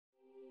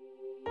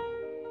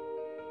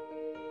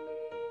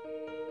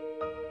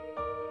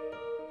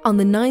On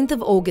the 9th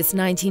of August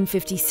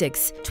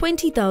 1956,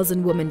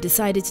 20,000 women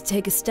decided to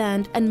take a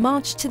stand and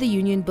marched to the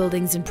Union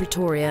buildings in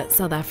Pretoria,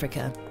 South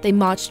Africa. They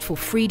marched for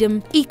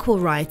freedom, equal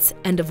rights,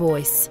 and a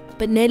voice.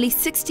 But nearly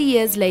 60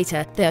 years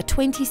later, there are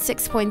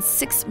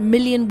 26.6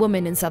 million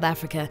women in South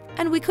Africa,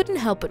 and we couldn't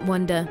help but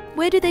wonder,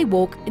 where do they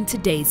walk in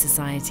today's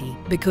society?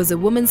 Because a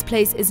woman's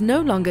place is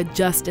no longer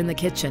just in the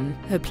kitchen,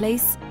 her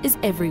place is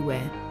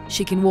everywhere.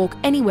 She can walk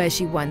anywhere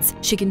she wants,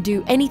 she can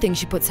do anything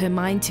she puts her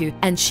mind to,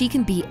 and she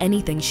can be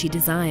anything she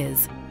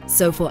desires.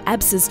 So for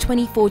Absa's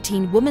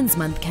 2014 Women's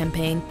Month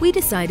campaign, we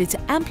decided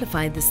to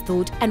amplify this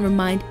thought and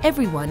remind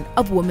everyone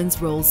of women's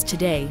roles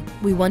today.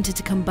 We wanted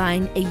to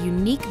combine a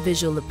unique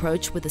visual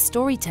approach with a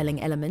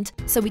storytelling element,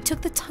 so we took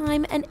the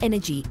time and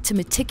energy to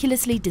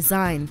meticulously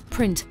design,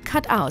 print,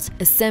 cut out,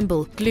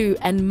 assemble, glue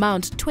and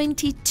mount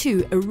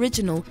 22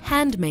 original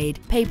handmade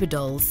paper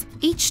dolls.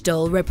 Each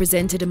doll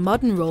represented a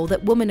modern role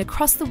that women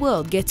across the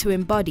world get to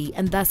embody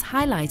and thus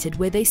highlighted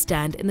where they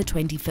stand in the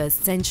 21st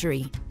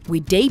century. We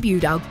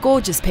debuted our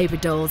gorgeous paper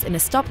dolls in a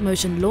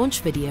stop-motion launch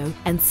video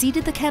and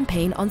seeded the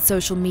campaign on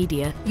social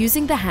media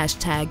using the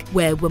hashtag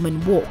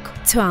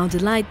 #WhereWomenWalk. To our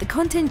delight, the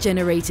content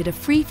generated a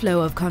free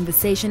flow of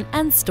conversation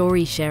and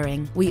story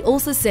sharing. We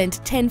also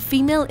sent 10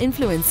 female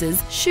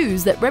influencers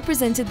shoes that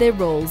represented their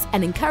roles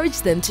and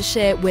encouraged them to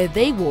share where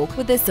they walk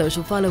with their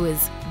social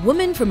followers.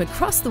 Women from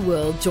across the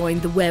world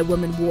joined the Where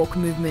Women Walk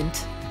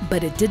movement.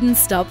 But it didn't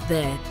stop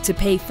there. To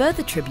pay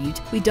further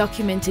tribute, we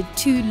documented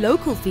 2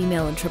 local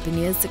female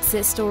entrepreneurs'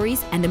 success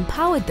stories and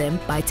empowered them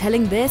by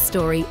telling their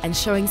story and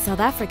showing South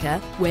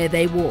Africa where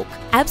they walk.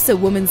 Absa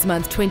Women's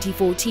Month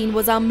 2014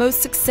 was our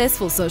most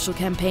successful social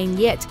campaign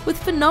yet,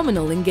 with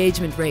phenomenal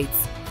engagement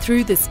rates.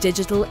 Through this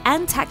digital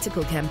and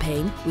tactical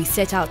campaign, we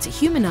set out to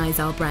humanize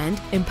our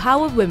brand,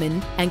 empower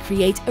women, and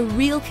create a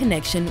real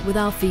connection with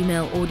our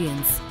female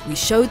audience. We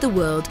showed the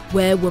world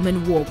where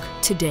women walk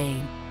today.